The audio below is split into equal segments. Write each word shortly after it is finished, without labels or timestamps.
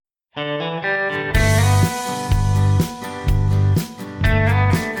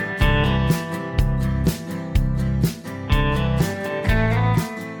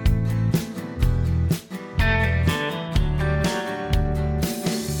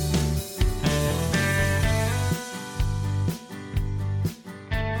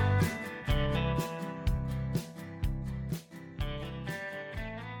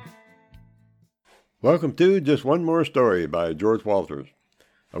Welcome to Just One More Story by George Walters,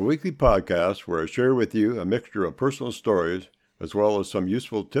 a weekly podcast where I share with you a mixture of personal stories as well as some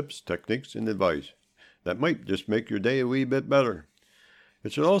useful tips, techniques, and advice that might just make your day a wee bit better.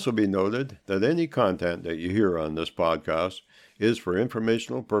 It should also be noted that any content that you hear on this podcast is for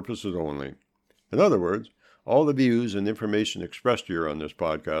informational purposes only. In other words, all the views and information expressed here on this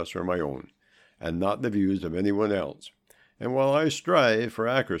podcast are my own, and not the views of anyone else. And while I strive for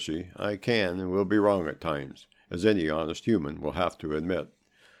accuracy, I can and will be wrong at times, as any honest human will have to admit.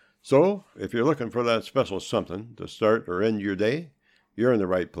 So, if you're looking for that special something to start or end your day, you're in the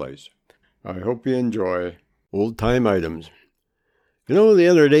right place. I hope you enjoy old-time items. The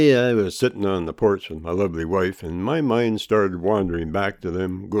other day I was sitting on the porch with my lovely wife, and my mind started wandering back to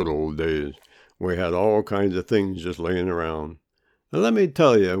them good old days. We had all kinds of things just laying around. And let me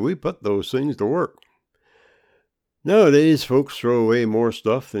tell you, we put those things to work. Nowadays, folks throw away more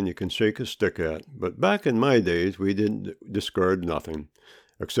stuff than you can shake a stick at, but back in my days, we didn't discard nothing,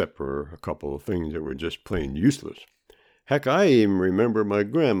 except for a couple of things that were just plain useless. Heck, I even remember my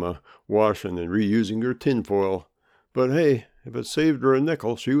grandma washing and reusing her tinfoil, but hey, if it saved her a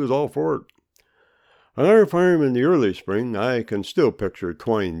nickel, she was all for it. On our farm in the early spring, I can still picture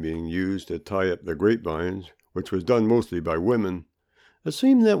twine being used to tie up the grapevines, which was done mostly by women. It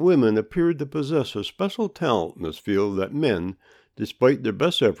seemed that women appeared to possess a special talent in this field that men, despite their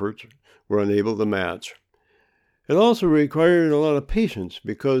best efforts, were unable to match. It also required a lot of patience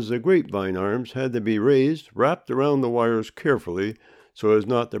because the grapevine arms had to be raised, wrapped around the wires carefully so as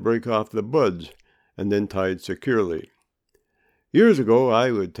not to break off the buds, and then tied securely. Years ago,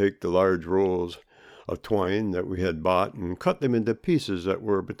 I would take the large rolls of twine that we had bought and cut them into pieces that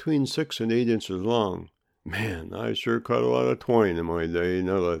were between 6 and 8 inches long. Man, I sure cut a lot of twine in my day,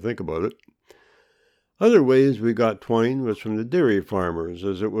 now that I think about it. Other ways we got twine was from the dairy farmers,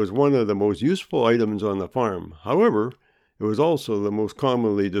 as it was one of the most useful items on the farm. However, it was also the most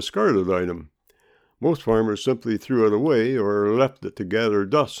commonly discarded item. Most farmers simply threw it away or left it to gather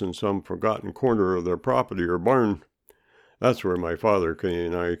dust in some forgotten corner of their property or barn. That's where my father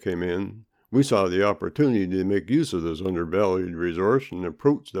and I came in. We saw the opportunity to make use of this undervalued resource and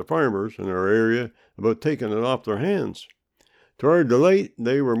approached the farmers in our area about taking it off their hands. To our delight,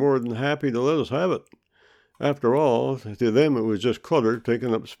 they were more than happy to let us have it. After all, to them it was just clutter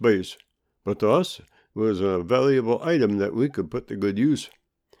taking up space, but to us it was a valuable item that we could put to good use.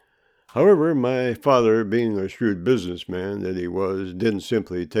 However, my father, being a shrewd businessman that he was, didn't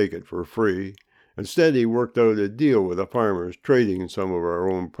simply take it for free. Instead, he worked out a deal with the farmers, trading some of our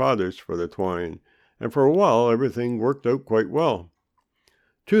own products for the twine, and for a while everything worked out quite well.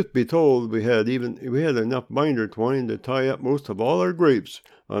 Truth be told, we had enough binder twine to tie up most of all our grapes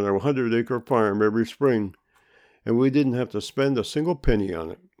on our 100-acre farm every spring, and we didn't have to spend a single penny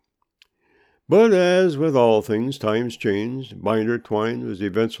on it. But as with all things, times changed. Binder twine was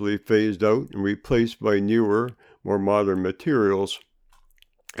eventually phased out and replaced by newer, more modern materials,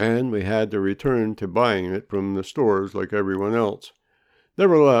 and we had to return to buying it from the stores like everyone else.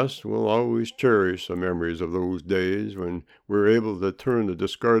 Nevertheless, we'll always cherish the memories of those days when we were able to turn the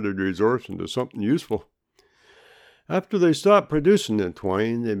discarded resource into something useful. After they stopped producing the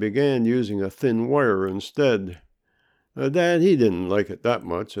twine, they began using a thin wire instead. Dad, he didn't like it that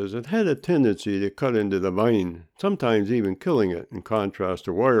much, as it had a tendency to cut into the vine, sometimes even killing it, in contrast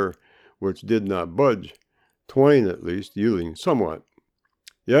to wire, which did not budge, twine at least yielding somewhat.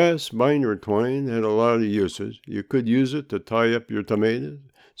 Yes, binder twine had a lot of uses. You could use it to tie up your tomatoes,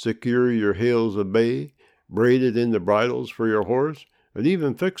 secure your hails of bay, braid it into bridles for your horse, and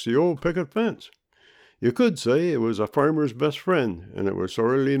even fix the old picket fence. You could say it was a farmer's best friend, and it was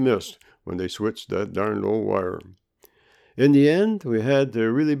sorely missed when they switched that darned old wire. In the end, we had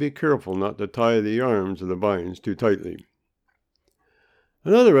to really be careful not to tie the arms of the vines too tightly.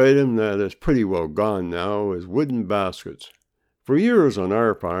 Another item that is pretty well gone now is wooden baskets. For years on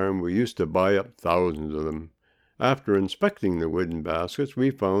our farm, we used to buy up thousands of them. After inspecting the wooden baskets,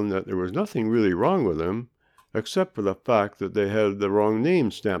 we found that there was nothing really wrong with them, except for the fact that they had the wrong name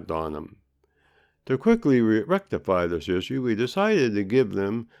stamped on them. To quickly rectify this issue, we decided to give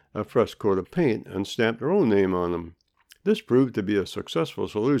them a fresh coat of paint and stamp their own name on them. This proved to be a successful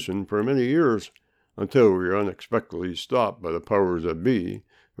solution for many years, until we were unexpectedly stopped by the powers that be,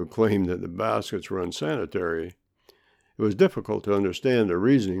 who claimed that the baskets were unsanitary. It was difficult to understand their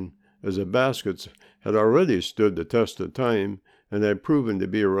reasoning, as the baskets had already stood the test of time and had proven to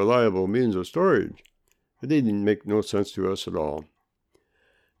be a reliable means of storage. It didn't make no sense to us at all.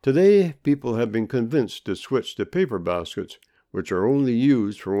 Today, people have been convinced to switch to paper baskets, which are only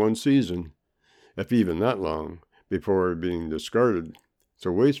used for one season, if even that long, before being discarded. It's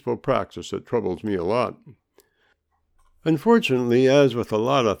a wasteful practice that troubles me a lot. Unfortunately, as with a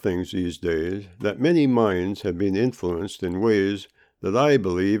lot of things these days, that many minds have been influenced in ways that I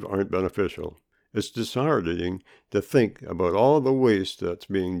believe aren't beneficial. It's disheartening to think about all the waste that's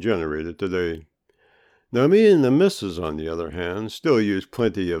being generated today. Now, me and the missus, on the other hand, still use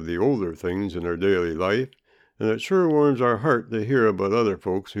plenty of the older things in our daily life, and it sure warms our heart to hear about other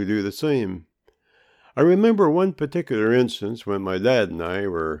folks who do the same. I remember one particular instance when my dad and I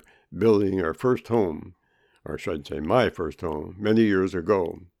were building our first home, or I should say my first home, many years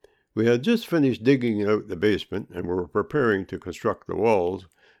ago. We had just finished digging out the basement and were preparing to construct the walls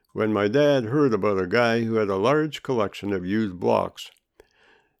when my dad heard about a guy who had a large collection of used blocks.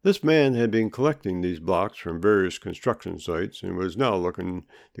 This man had been collecting these blocks from various construction sites and was now looking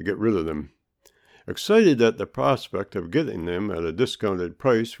to get rid of them. Excited at the prospect of getting them at a discounted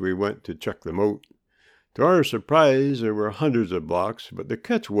price, we went to check them out. To our surprise, there were hundreds of blocks, but the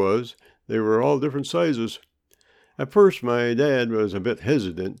catch was they were all different sizes. At first, my dad was a bit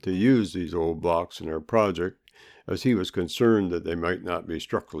hesitant to use these old blocks in our project, as he was concerned that they might not be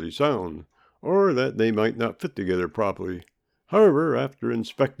structurally sound, or that they might not fit together properly. However, after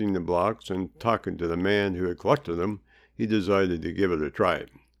inspecting the blocks and talking to the man who had collected them, he decided to give it a try.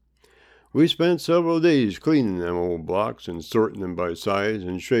 We spent several days cleaning them old blocks and sorting them by size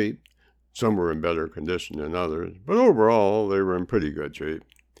and shape. Some were in better condition than others, but overall they were in pretty good shape.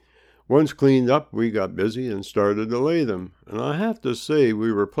 Once cleaned up, we got busy and started to lay them, and I have to say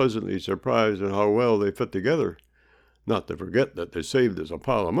we were pleasantly surprised at how well they fit together, not to forget that they saved us a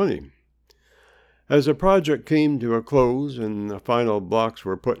pile of money. As the project came to a close and the final blocks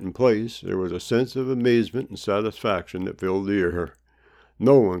were put in place, there was a sense of amazement and satisfaction that filled the air.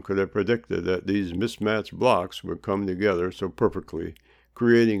 No one could have predicted that these mismatched blocks would come together so perfectly,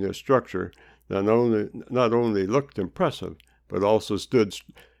 creating a structure that not only looked impressive, but also stood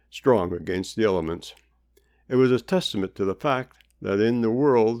strong against the elements. It was a testament to the fact that in the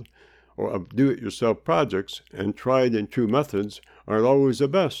world of do-it-yourself projects, and tried and true methods aren't always the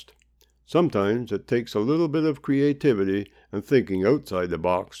best. Sometimes it takes a little bit of creativity and thinking outside the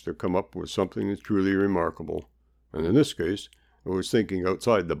box to come up with something truly remarkable. And in this case, it was thinking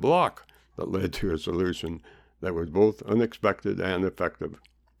outside the block that led to a solution that was both unexpected and effective.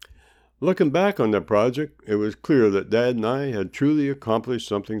 Looking back on the project, it was clear that Dad and I had truly accomplished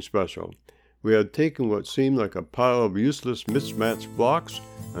something special. We had taken what seemed like a pile of useless mismatched blocks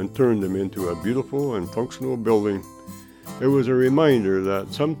and turned them into a beautiful and functional building. It was a reminder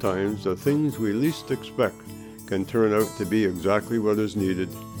that sometimes the things we least expect can turn out to be exactly what is needed,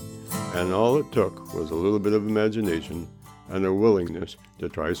 and all it took was a little bit of imagination and a willingness to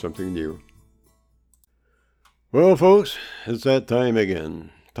try something new. Well, folks, it's that time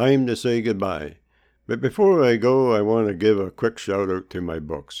again. Time to say goodbye. But before I go, I want to give a quick shout out to my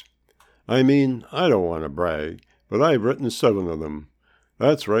books. I mean, I don't want to brag, but I've written 7 of them.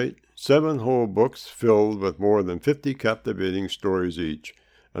 That's right, 7 whole books filled with more than 50 captivating stories each.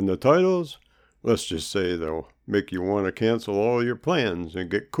 And the titles? Let's just say they'll make you want to cancel all your plans and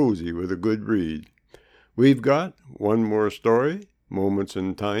get cozy with a good read. We've got One More Story, Moments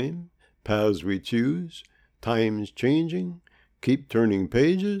in Time, Paths We Choose, Times Changing, Keep Turning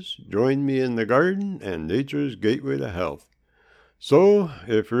Pages, Join Me in the Garden, and Nature's Gateway to Health. So,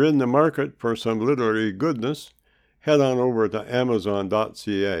 if you're in the market for some literary goodness, head on over to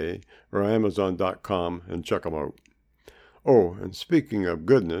Amazon.ca or Amazon.com and check them out. Oh, and speaking of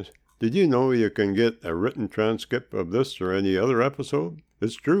goodness, did you know you can get a written transcript of this or any other episode?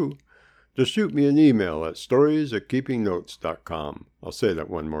 It's true. Just shoot me an email at stories@keepingnotes.com. I'll say that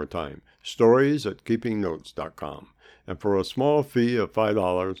one more time. stories@keepingnotes.com. And for a small fee of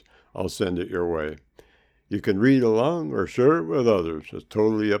 $5, I'll send it your way. You can read along or share it with others. It's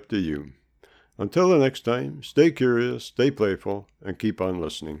totally up to you. Until the next time, stay curious, stay playful, and keep on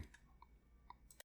listening.